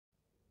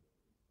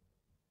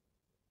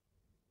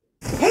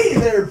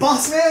there,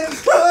 boss man!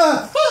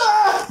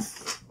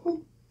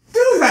 Don't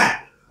do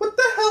that! What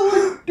the hell are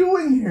you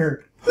doing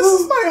here? This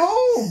is my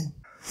home!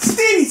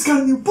 Stevie's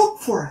got a new book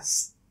for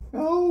us!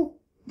 No,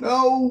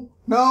 no,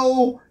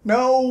 no,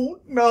 no,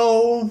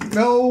 no,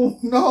 no,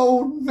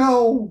 no,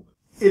 no.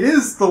 It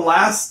is the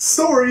last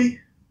story.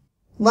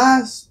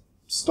 Last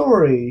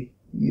story,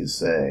 you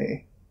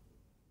say?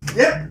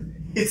 Yep.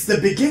 It's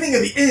the beginning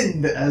of the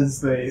end,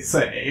 as they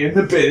say in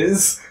the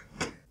biz.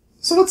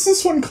 So what's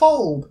this one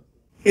called?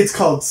 It's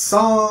called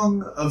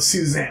Song of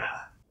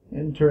Susannah.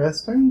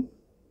 Interesting.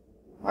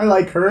 I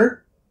like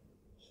her.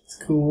 She's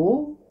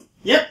cool.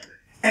 Yep.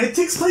 And it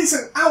takes place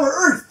on our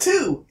Earth,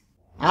 too.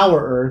 Our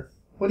Earth?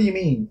 What do you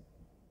mean?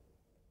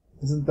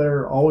 Isn't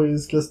there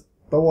always just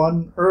the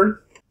one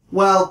Earth?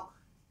 Well,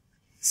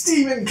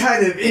 Stephen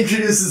kind of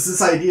introduces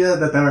this idea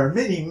that there are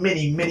many,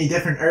 many, many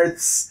different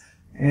Earths,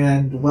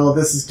 and, well,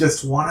 this is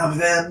just one of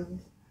them.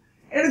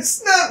 And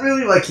it's not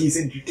really like he's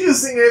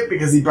introducing it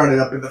because he brought it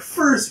up in the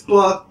first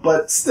book,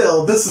 but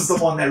still, this is the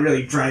one that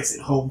really drives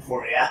it home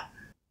for you.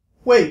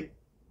 Wait,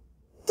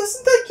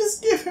 doesn't that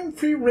just give him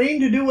free reign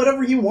to do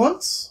whatever he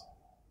wants?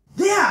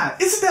 Yeah,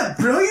 isn't that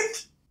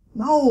brilliant?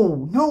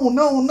 No, no,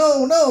 no,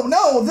 no, no,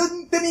 no!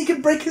 Then he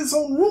can break his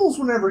own rules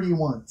whenever he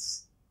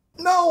wants.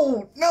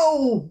 No,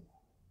 no!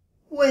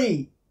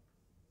 Wait,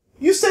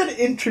 you said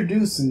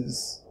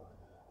introduces.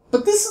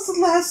 But this is the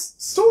last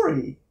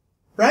story,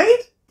 right?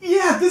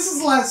 Yeah, this is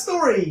the last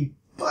story,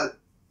 but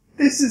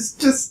this is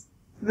just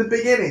the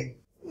beginning.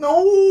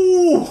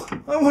 No!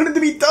 I wanted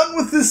to be done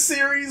with this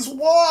series.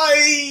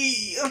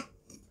 Why?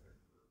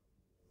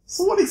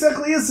 So what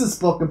exactly is this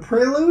book? A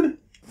prelude?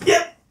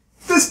 Yep.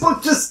 This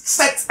book just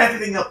sets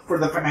everything up for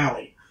the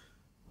finale.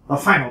 The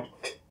final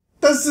book.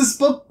 Does this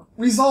book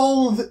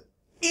resolve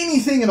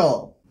anything at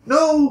all?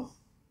 No,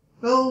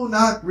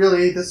 not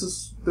really. This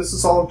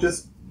is all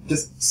just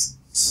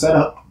set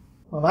up.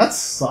 Well, that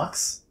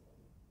sucks.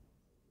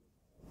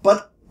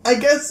 But I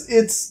guess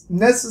it's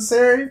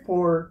necessary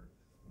for,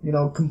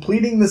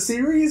 completing the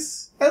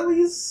series, at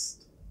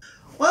least?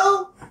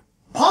 Well,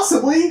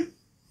 possibly.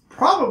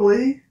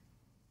 Probably.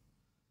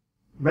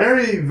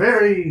 Very,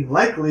 very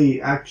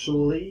likely,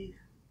 actually.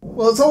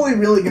 Well, it's only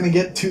really going to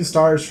get 2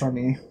 stars from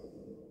me.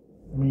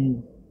 I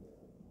mean,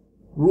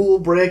 rule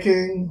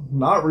breaking,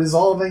 not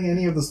resolving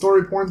any of the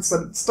story points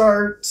that it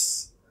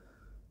starts.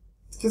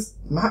 It's just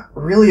not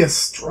really a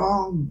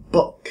strong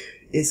book,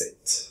 is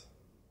it?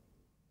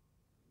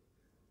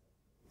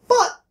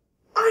 But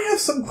I have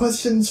some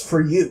questions for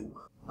you.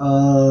 Who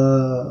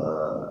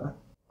are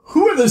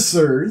the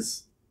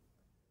sirs?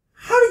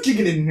 How did you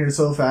get in here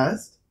so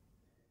fast?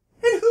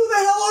 And who the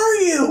hell are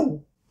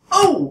you?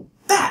 Oh,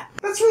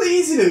 that's really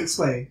easy to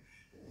explain.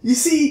 You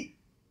see,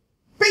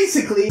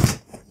 basically...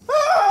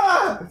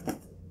 Ah!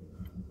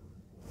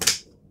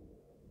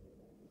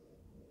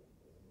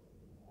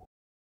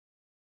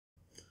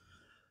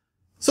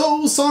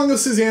 So, Song of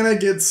Susannah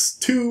gets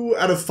 2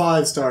 out of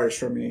 5 stars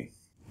from me.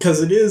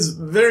 Because it is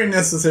very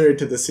necessary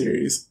to the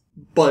series,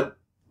 but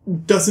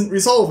doesn't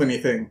resolve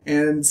anything,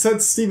 and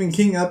sets Stephen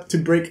King up to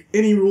break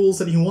any rules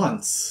that he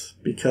wants,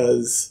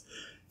 because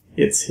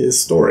it's his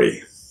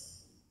story.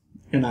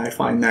 And I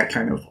find that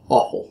kind of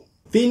awful.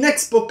 The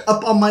next book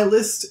up on my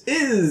list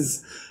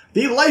is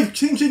The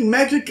Life-Changing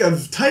Magic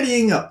of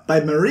Tidying Up by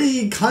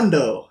Marie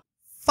Kondo.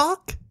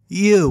 Fuck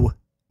you.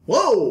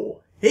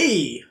 Whoa!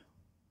 Hey!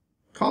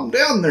 Calm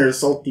down there,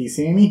 Salty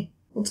Sammy.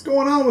 What's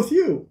going on with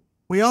you?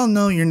 We all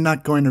know you're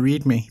not going to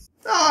read me.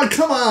 Ah,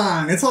 come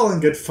on! It's all in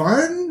good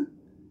fun.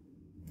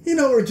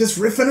 We're just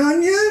riffing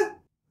on you.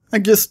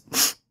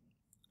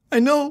 I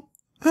know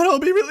that'll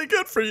be really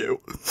good for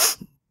you.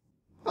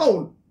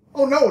 Oh,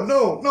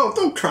 no,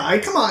 don't cry.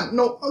 Come on,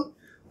 no.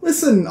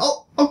 Listen,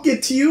 I'll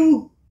get to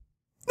you.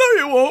 No,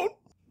 you won't.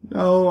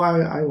 No,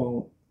 I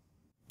won't.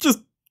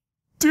 Just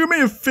do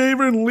me a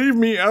favor and leave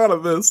me out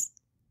of this.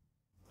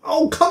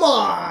 Oh, come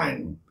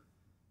on!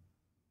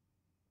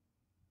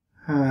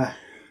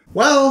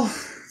 Well,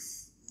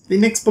 the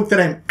next book that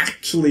I'm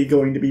actually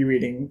going to be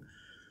reading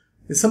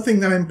is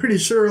something that I'm pretty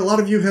sure a lot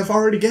of you have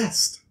already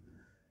guessed.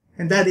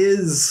 And that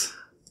is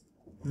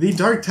The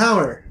Dark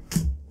Tower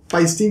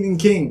by Stephen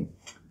King.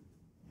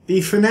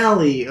 The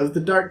finale of the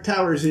Dark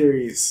Tower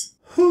series.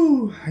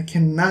 Whew, I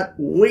cannot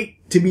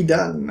wait to be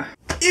done.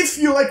 If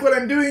you like what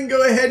I'm doing,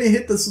 go ahead and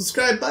hit the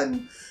subscribe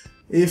button.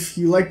 If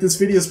you like this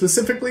video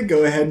specifically,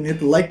 go ahead and hit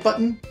the like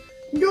button.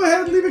 And go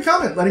ahead and leave a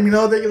comment letting me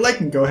know that you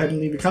like me. Go ahead and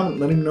leave a comment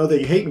letting me know that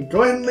you hate me.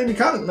 Go ahead and leave a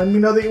comment letting me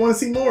know that you want to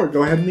see more.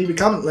 Go ahead and leave a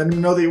comment letting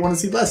me know that you want to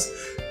see less.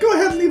 Go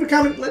ahead and leave a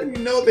comment letting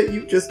me know that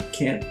you just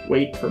can't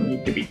wait for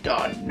me to be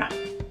done,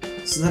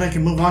 so that I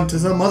can move on to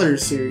some other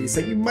series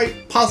that you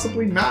might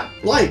possibly not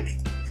like,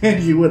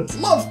 and you would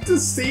love to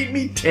see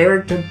me tear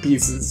it to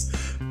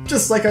pieces,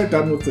 just like I've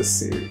done with this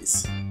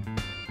series.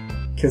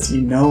 Because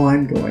you know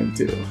I'm going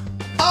to.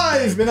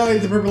 I've been Ollie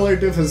the Purple Air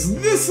Doofus.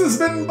 This has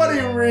been Buddy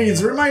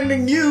Reads,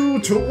 reminding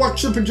you to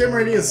watch the Pajama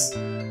Radius,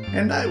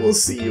 and I will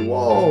see you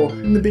all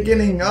in the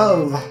beginning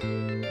of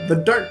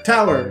The Dark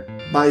Tower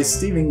by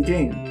Stephen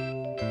King.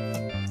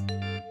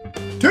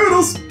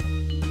 Toodles!